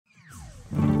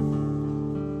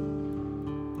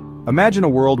Imagine a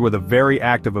world where the very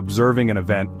act of observing an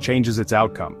event changes its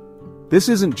outcome. This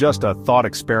isn't just a thought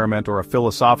experiment or a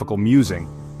philosophical musing,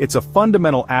 it's a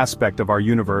fundamental aspect of our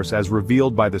universe as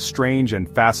revealed by the strange and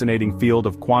fascinating field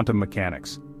of quantum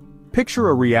mechanics. Picture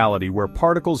a reality where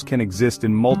particles can exist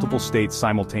in multiple states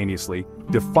simultaneously,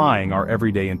 defying our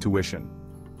everyday intuition.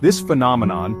 This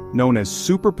phenomenon, known as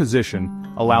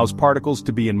superposition, allows particles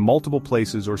to be in multiple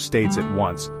places or states at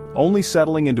once, only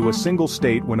settling into a single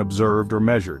state when observed or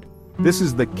measured. This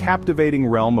is the captivating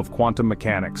realm of quantum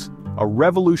mechanics, a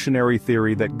revolutionary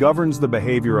theory that governs the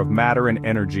behavior of matter and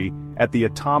energy at the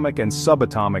atomic and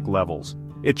subatomic levels.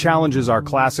 It challenges our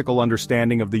classical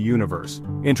understanding of the universe,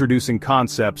 introducing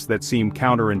concepts that seem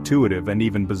counterintuitive and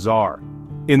even bizarre.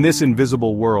 In this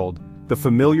invisible world, the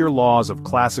familiar laws of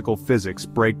classical physics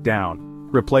break down,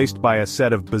 replaced by a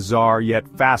set of bizarre yet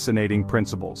fascinating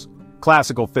principles.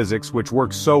 Classical physics, which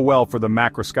works so well for the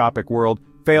macroscopic world,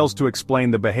 fails to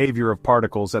explain the behavior of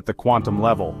particles at the quantum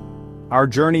level. Our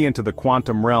journey into the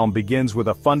quantum realm begins with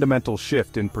a fundamental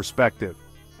shift in perspective.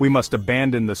 We must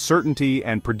abandon the certainty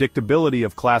and predictability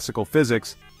of classical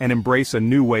physics and embrace a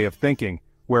new way of thinking,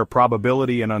 where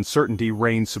probability and uncertainty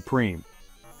reign supreme.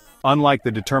 Unlike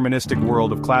the deterministic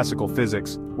world of classical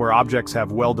physics, where objects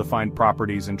have well-defined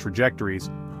properties and trajectories,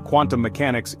 quantum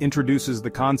mechanics introduces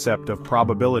the concept of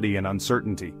probability and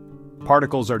uncertainty.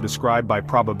 Particles are described by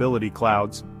probability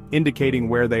clouds, indicating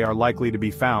where they are likely to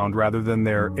be found rather than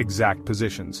their exact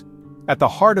positions. At the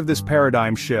heart of this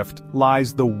paradigm shift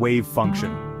lies the wave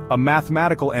function, a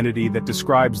mathematical entity that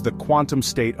describes the quantum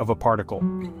state of a particle.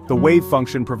 The wave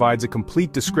function provides a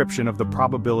complete description of the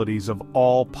probabilities of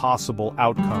all possible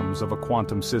outcomes of a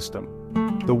quantum system.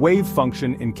 The wave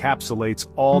function encapsulates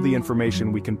all the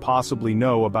information we can possibly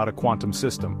know about a quantum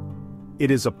system. It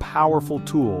is a powerful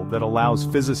tool that allows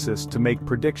physicists to make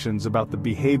predictions about the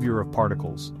behavior of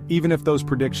particles, even if those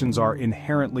predictions are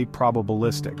inherently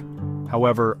probabilistic.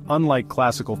 However, unlike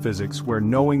classical physics, where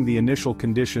knowing the initial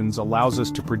conditions allows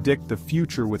us to predict the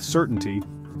future with certainty,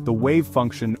 the wave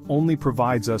function only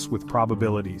provides us with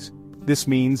probabilities. This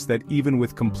means that even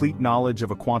with complete knowledge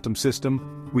of a quantum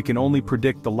system, we can only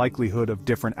predict the likelihood of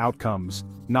different outcomes,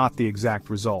 not the exact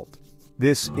result.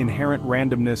 This inherent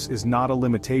randomness is not a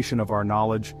limitation of our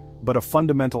knowledge, but a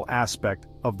fundamental aspect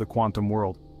of the quantum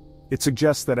world. It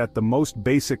suggests that at the most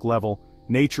basic level,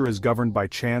 nature is governed by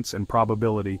chance and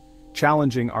probability,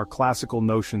 challenging our classical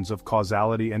notions of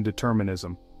causality and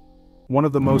determinism. One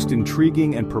of the most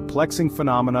intriguing and perplexing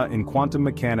phenomena in quantum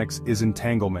mechanics is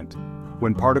entanglement.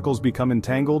 When particles become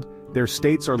entangled, their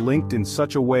states are linked in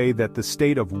such a way that the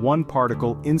state of one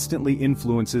particle instantly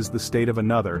influences the state of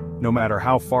another, no matter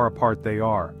how far apart they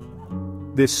are.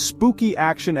 This spooky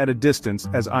action at a distance,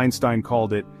 as Einstein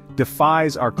called it,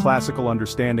 defies our classical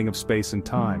understanding of space and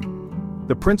time.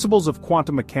 The principles of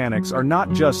quantum mechanics are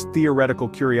not just theoretical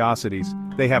curiosities,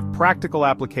 they have practical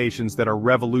applications that are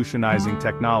revolutionizing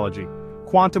technology.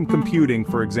 Quantum computing,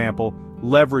 for example,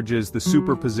 leverages the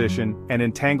superposition and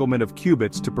entanglement of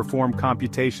qubits to perform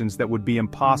computations that would be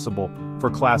impossible for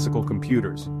classical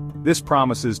computers. This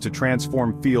promises to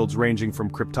transform fields ranging from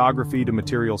cryptography to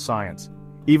material science.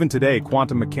 Even today,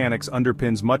 quantum mechanics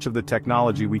underpins much of the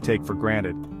technology we take for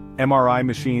granted. MRI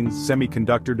machines,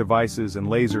 semiconductor devices, and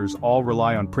lasers all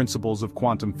rely on principles of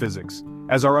quantum physics.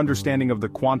 As our understanding of the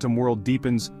quantum world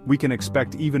deepens, we can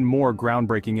expect even more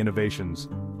groundbreaking innovations.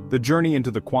 The journey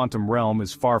into the quantum realm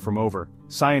is far from over.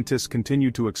 Scientists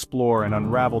continue to explore and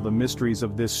unravel the mysteries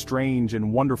of this strange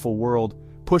and wonderful world,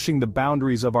 pushing the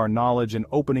boundaries of our knowledge and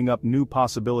opening up new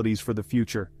possibilities for the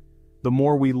future. The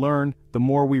more we learn, the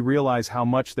more we realize how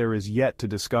much there is yet to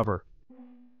discover.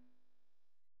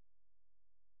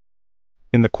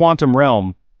 In the quantum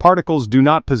realm, particles do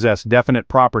not possess definite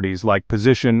properties like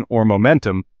position or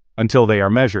momentum until they are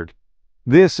measured.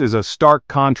 This is a stark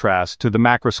contrast to the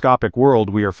macroscopic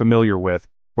world we are familiar with,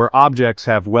 where objects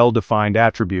have well-defined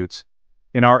attributes.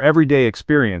 In our everyday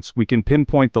experience, we can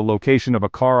pinpoint the location of a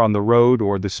car on the road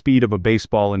or the speed of a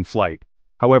baseball in flight.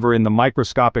 However, in the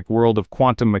microscopic world of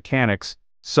quantum mechanics,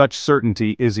 such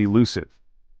certainty is elusive.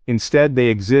 Instead, they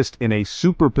exist in a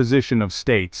superposition of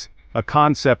states, a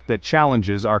concept that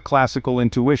challenges our classical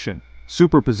intuition.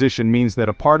 Superposition means that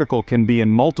a particle can be in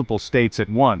multiple states at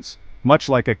once, much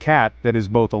like a cat that is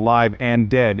both alive and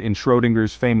dead in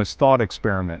Schrödinger's famous thought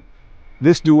experiment.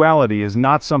 This duality is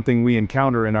not something we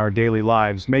encounter in our daily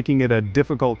lives, making it a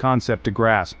difficult concept to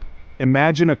grasp.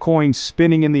 Imagine a coin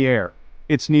spinning in the air.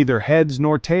 It's neither heads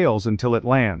nor tails until it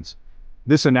lands.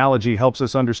 This analogy helps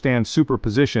us understand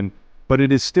superposition, but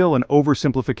it is still an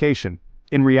oversimplification.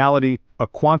 In reality, a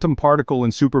quantum particle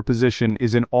in superposition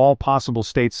is in all possible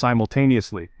states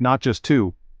simultaneously, not just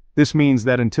two. This means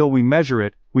that until we measure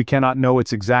it, we cannot know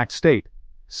its exact state.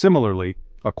 Similarly,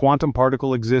 a quantum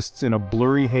particle exists in a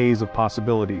blurry haze of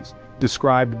possibilities,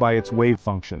 described by its wave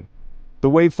function. The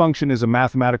wave function is a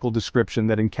mathematical description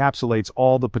that encapsulates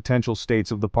all the potential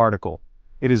states of the particle.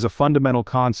 It is a fundamental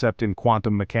concept in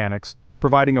quantum mechanics,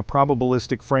 providing a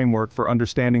probabilistic framework for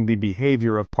understanding the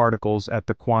behavior of particles at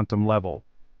the quantum level.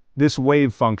 This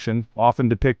wave function, often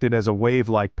depicted as a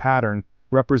wave-like pattern,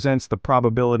 represents the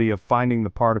probability of finding the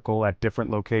particle at different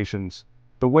locations.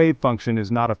 The wave function is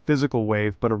not a physical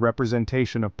wave but a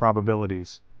representation of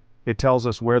probabilities. It tells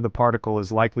us where the particle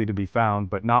is likely to be found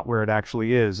but not where it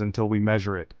actually is until we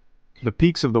measure it. The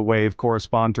peaks of the wave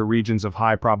correspond to regions of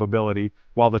high probability,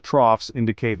 while the troughs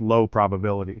indicate low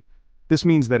probability. This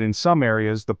means that in some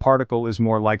areas the particle is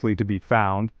more likely to be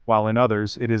found, while in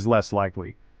others it is less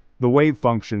likely. The wave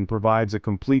function provides a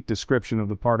complete description of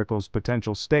the particle's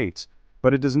potential states,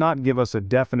 but it does not give us a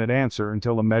definite answer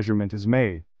until a measurement is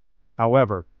made.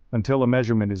 However, until a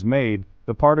measurement is made,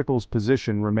 the particle's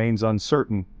position remains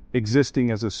uncertain,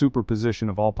 existing as a superposition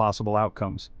of all possible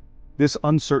outcomes. This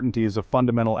uncertainty is a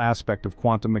fundamental aspect of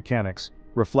quantum mechanics,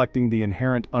 reflecting the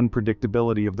inherent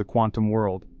unpredictability of the quantum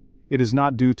world. It is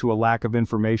not due to a lack of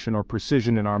information or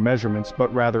precision in our measurements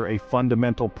but rather a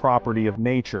fundamental property of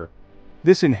nature.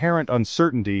 This inherent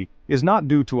uncertainty is not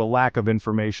due to a lack of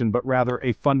information but rather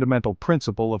a fundamental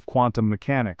principle of quantum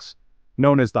mechanics.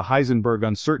 Known as the Heisenberg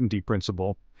uncertainty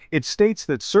principle, it states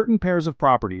that certain pairs of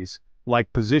properties,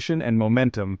 like position and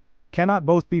momentum, cannot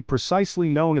both be precisely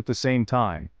known at the same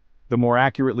time. The more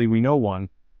accurately we know one,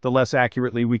 the less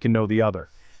accurately we can know the other.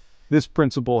 This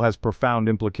principle has profound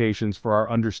implications for our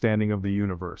understanding of the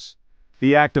universe.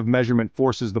 The act of measurement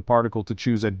forces the particle to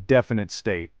choose a definite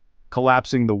state,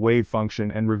 collapsing the wave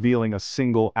function and revealing a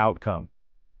single outcome.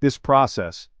 This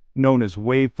process, known as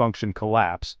wave function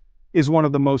collapse, is one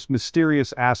of the most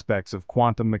mysterious aspects of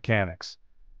quantum mechanics.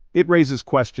 It raises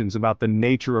questions about the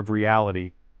nature of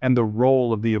reality and the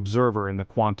role of the observer in the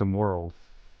quantum world.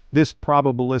 This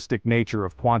probabilistic nature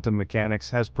of quantum mechanics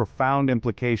has profound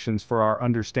implications for our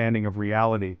understanding of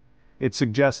reality. It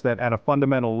suggests that at a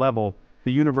fundamental level,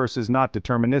 the universe is not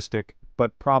deterministic,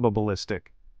 but probabilistic.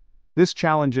 This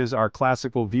challenges our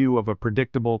classical view of a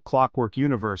predictable, clockwork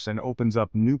universe and opens up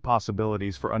new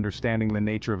possibilities for understanding the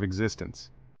nature of existence.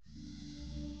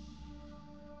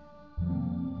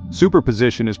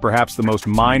 Superposition is perhaps the most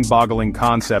mind-boggling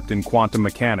concept in quantum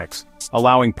mechanics,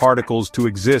 allowing particles to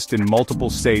exist in multiple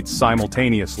states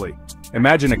simultaneously.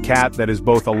 Imagine a cat that is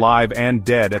both alive and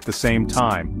dead at the same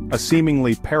time, a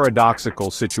seemingly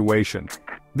paradoxical situation.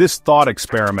 This thought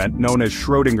experiment, known as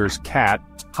Schrödinger's cat,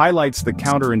 highlights the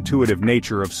counterintuitive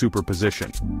nature of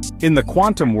superposition. In the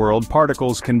quantum world,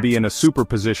 particles can be in a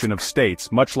superposition of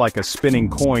states, much like a spinning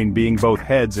coin being both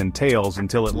heads and tails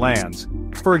until it lands.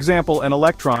 For example, an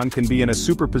electron can be in a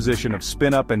superposition of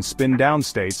spin-up and spin-down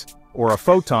states, or a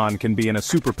photon can be in a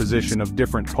superposition of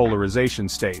different polarization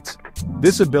states.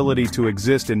 This ability to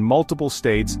exist in multiple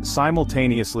states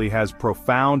simultaneously has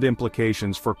profound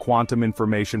implications for quantum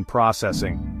information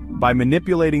processing. By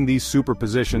manipulating these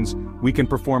superpositions, we can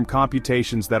perform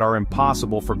computations that are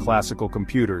impossible for classical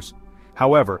computers.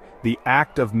 However, the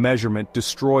act of measurement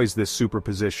destroys this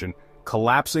superposition,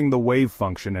 collapsing the wave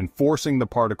function and forcing the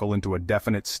particle into a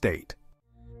definite state.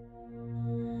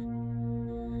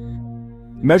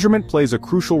 Measurement plays a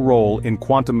crucial role in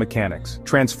quantum mechanics,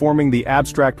 transforming the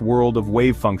abstract world of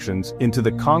wave functions into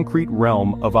the concrete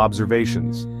realm of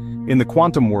observations. In the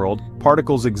quantum world,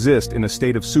 particles exist in a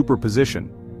state of superposition,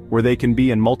 where they can be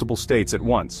in multiple states at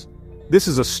once. This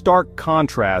is a stark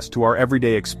contrast to our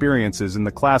everyday experiences in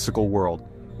the classical world,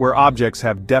 where objects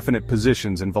have definite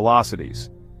positions and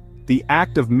velocities. The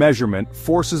act of measurement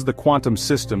forces the quantum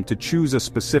system to choose a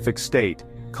specific state,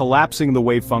 collapsing the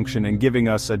wave function and giving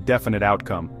us a definite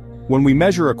outcome. When we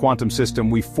measure a quantum system,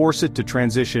 we force it to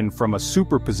transition from a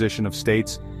superposition of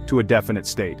states to a definite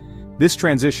state. This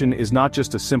transition is not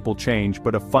just a simple change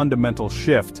but a fundamental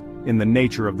shift in the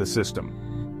nature of the system.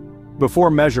 Before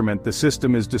measurement, the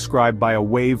system is described by a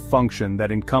wave function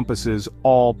that encompasses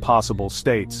all possible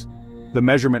states. The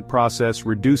measurement process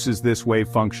reduces this wave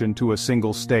function to a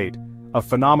single state, a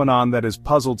phenomenon that has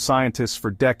puzzled scientists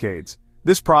for decades.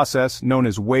 This process, known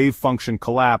as wave function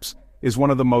collapse, is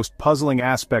one of the most puzzling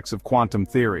aspects of quantum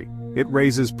theory. It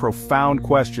raises profound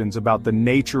questions about the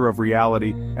nature of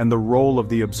reality and the role of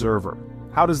the observer.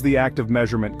 How does the act of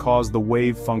measurement cause the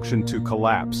wave function to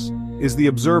collapse? Is the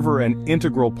observer an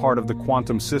integral part of the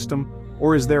quantum system,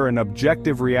 or is there an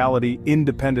objective reality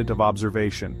independent of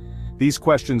observation? These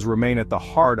questions remain at the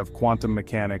heart of quantum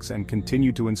mechanics and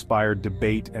continue to inspire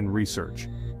debate and research.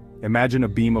 Imagine a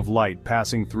beam of light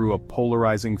passing through a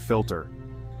polarizing filter.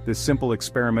 This simple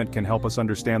experiment can help us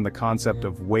understand the concept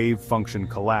of wave function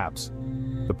collapse.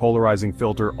 The polarizing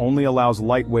filter only allows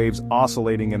light waves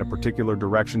oscillating in a particular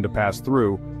direction to pass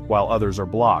through, while others are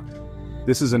blocked.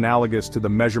 This is analogous to the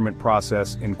measurement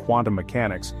process in quantum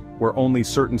mechanics, where only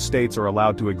certain states are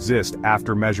allowed to exist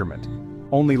after measurement.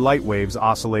 Only light waves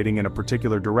oscillating in a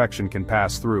particular direction can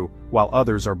pass through, while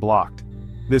others are blocked.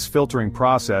 This filtering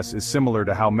process is similar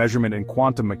to how measurement in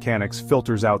quantum mechanics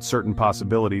filters out certain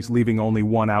possibilities, leaving only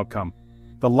one outcome.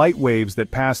 The light waves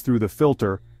that pass through the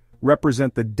filter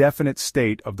represent the definite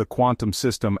state of the quantum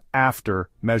system after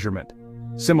measurement.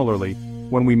 Similarly,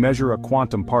 when we measure a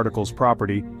quantum particle's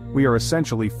property, we are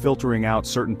essentially filtering out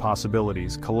certain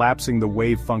possibilities, collapsing the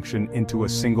wave function into a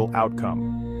single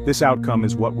outcome. This outcome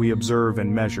is what we observe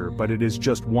and measure, but it is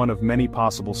just one of many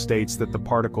possible states that the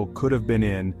particle could have been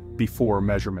in before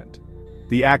measurement.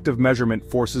 The act of measurement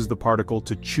forces the particle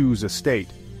to choose a state,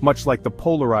 much like the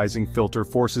polarizing filter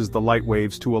forces the light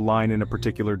waves to align in a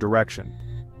particular direction.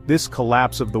 This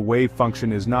collapse of the wave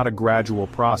function is not a gradual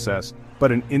process,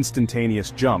 but an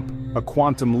instantaneous jump, a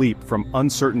quantum leap from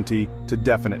uncertainty to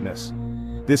definiteness.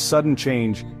 This sudden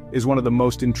change is one of the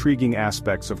most intriguing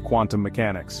aspects of quantum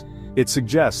mechanics. It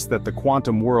suggests that the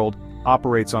quantum world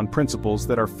operates on principles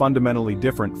that are fundamentally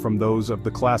different from those of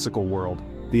the classical world.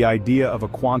 The idea of a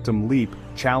quantum leap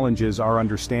challenges our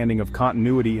understanding of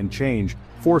continuity and change,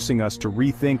 forcing us to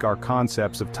rethink our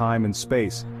concepts of time and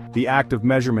space. The act of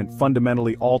measurement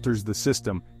fundamentally alters the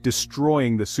system,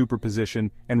 destroying the superposition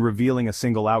and revealing a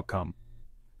single outcome.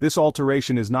 This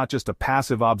alteration is not just a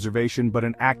passive observation but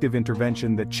an active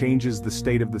intervention that changes the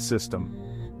state of the system.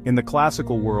 In the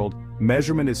classical world,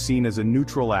 measurement is seen as a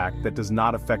neutral act that does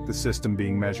not affect the system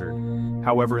being measured.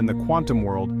 However, in the quantum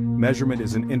world, measurement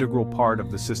is an integral part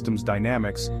of the system's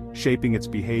dynamics, shaping its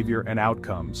behavior and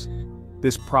outcomes.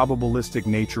 This probabilistic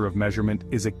nature of measurement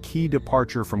is a key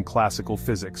departure from classical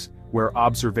physics, where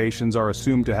observations are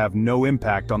assumed to have no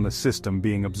impact on the system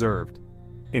being observed.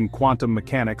 In quantum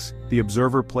mechanics, the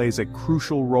observer plays a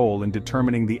crucial role in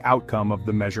determining the outcome of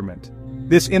the measurement.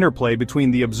 This interplay between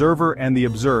the observer and the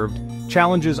observed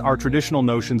challenges our traditional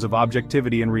notions of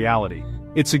objectivity and reality.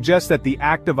 It suggests that the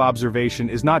act of observation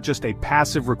is not just a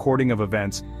passive recording of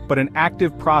events, but an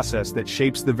active process that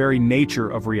shapes the very nature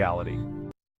of reality.